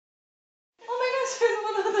there's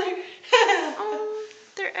one other. Oh,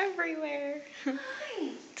 they're everywhere. Hi.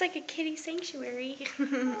 It's like a kitty sanctuary. Oh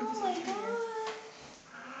my god.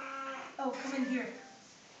 Oh, come in here.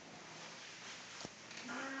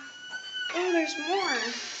 Oh, there's more.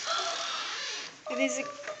 Are these?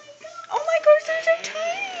 Oh my gosh, they're so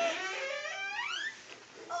tiny.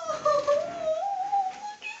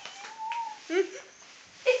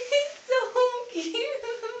 It's so cute.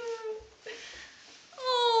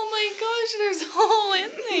 Oh my gosh, there's all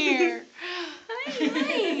in there.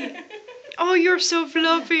 Hi. Oh, you're so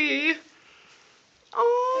fluffy.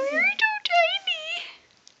 Oh, you're so tiny.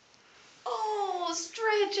 Oh,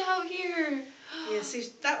 stretch out here. Yeah, see,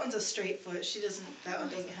 that one's a straight foot. That one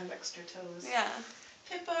doesn't have extra toes. Yeah.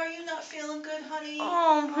 Pippa, are you not feeling good, honey?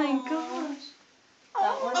 Oh my Aw. gosh.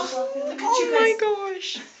 That one's walking. Look at Oh you my guys. gosh.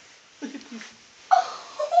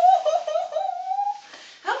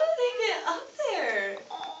 How did they get up there?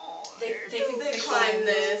 Oh, They they climbed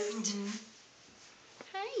this. Mm-hmm.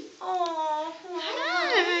 Hi. Oh.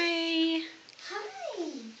 Hi. Hi.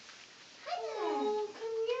 Oh,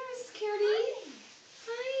 come here, scaredy.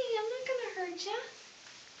 Hi, I'm not gonna hurt ya.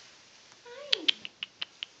 Hi.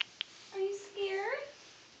 Are you scared?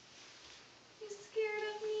 You scared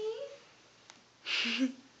of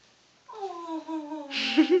me? Oh.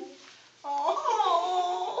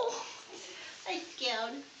 Oh. I'm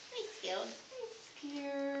scared. I'm scared. I'm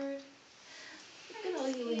scared. Look at all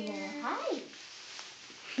you in there. Hi.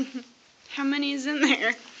 How many is in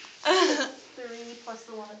there? 3 plus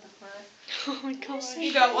the one at the front. Oh my gosh.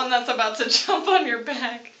 You got one that's about to jump on your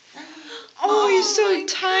back. Oh, you're so my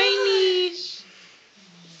tiny. gosh.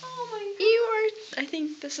 Oh my god. You are. I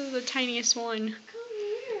think this is the tiniest one. Come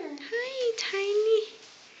here. Hi, tiny.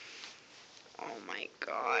 Oh my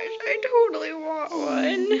gosh, I totally want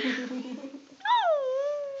one.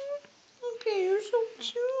 Oh. Okay, you're so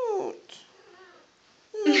cute.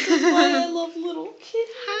 This is why I love little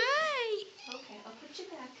kitties. Hi. Okay, I'll put you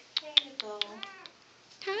back. There you go.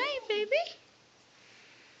 Hi, baby.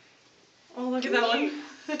 Oh, look at that one.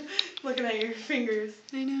 Looking at your fingers.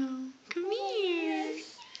 I know. Come here.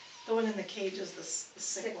 The one in the cage is the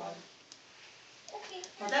sick one. Okay.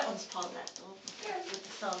 Well, that one's polydactyl with the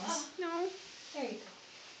thumbs. No. There you go.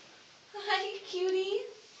 Hi, cutie.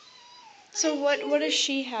 So what does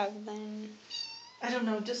she have then? I don't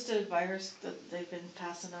know, just a virus that they've been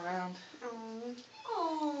passing around. Oh.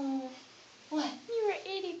 Oh. What? You're a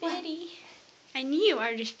itty bitty. And you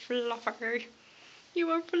are just fluffer.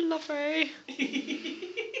 You are fluffer.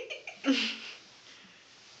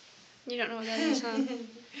 You don't know what that is, huh?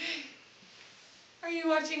 Are you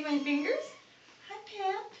watching my fingers? Hi,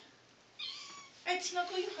 Pip. I'd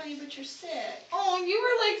snuggle you, honey, but you're sick. Oh, you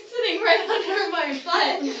were like sitting right under my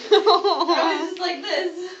butt. I was just like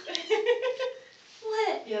this.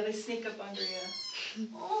 What? Yeah, they sneak up under you.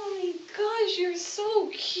 Oh my gosh, you're so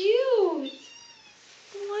cute.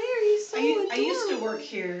 Why are you so adorable? I used to work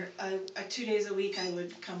here. 2 days a week I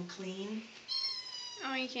would come clean.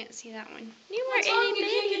 Oh, you can't see that one. You What's are wrong? itty You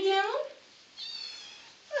can't bitty. get down?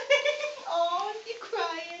 Oh, you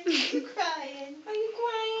crying. You crying. Are you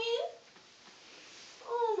crying?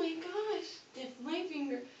 Oh my gosh. My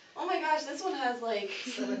finger. Oh my gosh, this one has like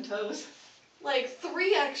 7 toes. like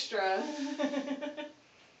 3 extra.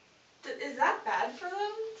 Is that bad for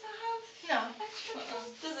them to have No. extra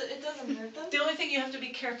toes? It doesn't hurt them? The only thing you have to be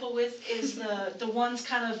careful with is the ones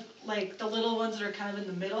kind of like the little ones that are kind of in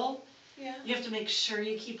the middle. Yeah. You have to make sure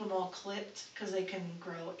you keep them all clipped because they can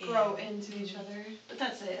grow into each other. But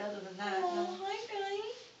that's it. Other than that, Oh, no. hi, guy.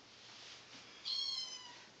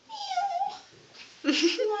 Meow.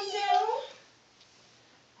 You want down?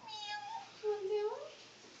 You want down?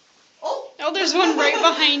 Oh! Oh, there's one right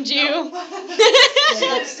behind you.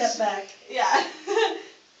 Yeah, step back. Yeah.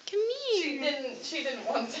 Come She here. didn't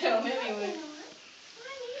want down anyway.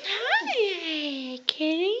 Hi,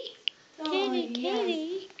 kitty. Oh, Kitty, yes.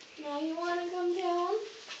 kitty. Now you want to come down?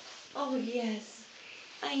 Oh, yes.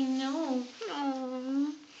 I know.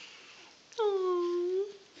 Aww. Aww.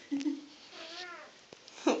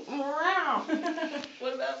 Wow.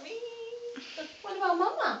 What about me? What about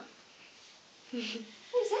Mama?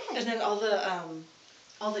 Who's that? And then all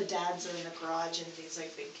the dads are in the garage in these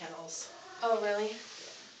like big kennels. Oh, really?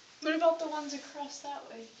 What about the ones across that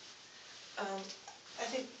way? I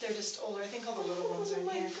think they're just older. I think all the little ones are in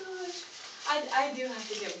here. Oh my gosh. I do have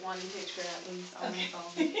to get one picture at least on my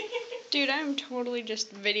phone. Dude, I'm totally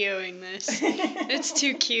just videoing this. It's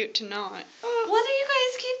too cute to not. Oh, What do you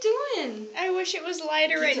guys keep doing? I wish it was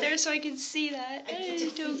lighter right there so I could see that. That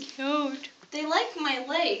is so cute. They like my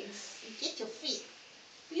legs. Get your feet.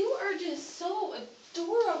 You are just so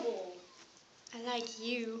adorable. I like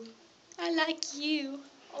you. I like you.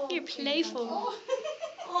 Oh, You're playful. Oh.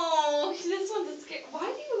 Oh, this one's a scare. Why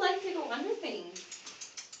do you like to go under things?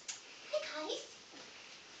 Hi guys.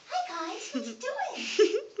 Hi guys. What you doing?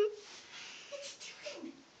 What you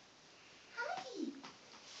doing? Hi.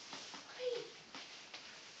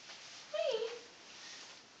 Hi.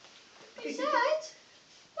 What's that?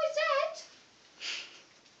 What's that?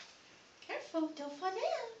 Careful, don't fall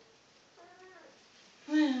down.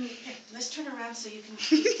 Okay, let's turn around so you can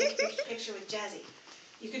take a picture with Jazzy.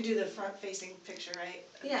 You can do the front-facing picture, right?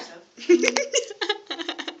 of Yeah. yourself?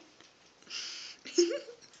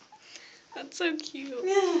 That's so cute. You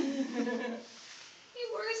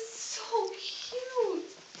were so cute.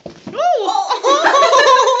 Oh!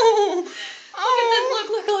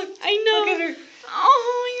 Look. I know. Look at her.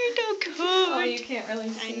 Oh, you're so cute. Oh, you can't really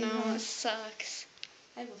see. I know, her. it sucks.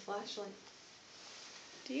 I have a flashlight.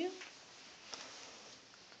 Do you?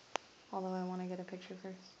 Although I want to get a picture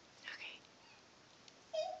first. Okay.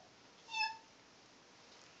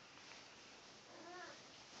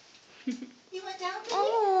 You went down, baby?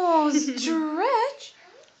 Oh, stretch.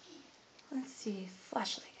 Let's see,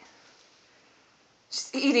 flashlight.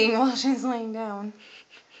 She's eating while she's laying down.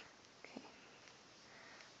 Okay.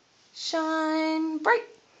 Shine bright.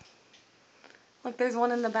 Look, there's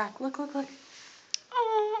one in the back. Look. Oh,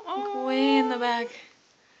 Look way in the back.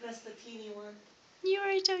 That's the teeny one. You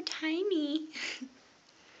are so tiny.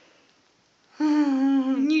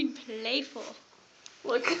 You're playful.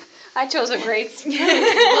 Look, I chose a great spot.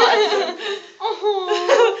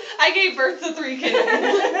 Oh. I gave birth to 3 kids.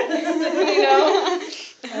 You know?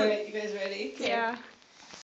 All right, you guys ready? Yeah.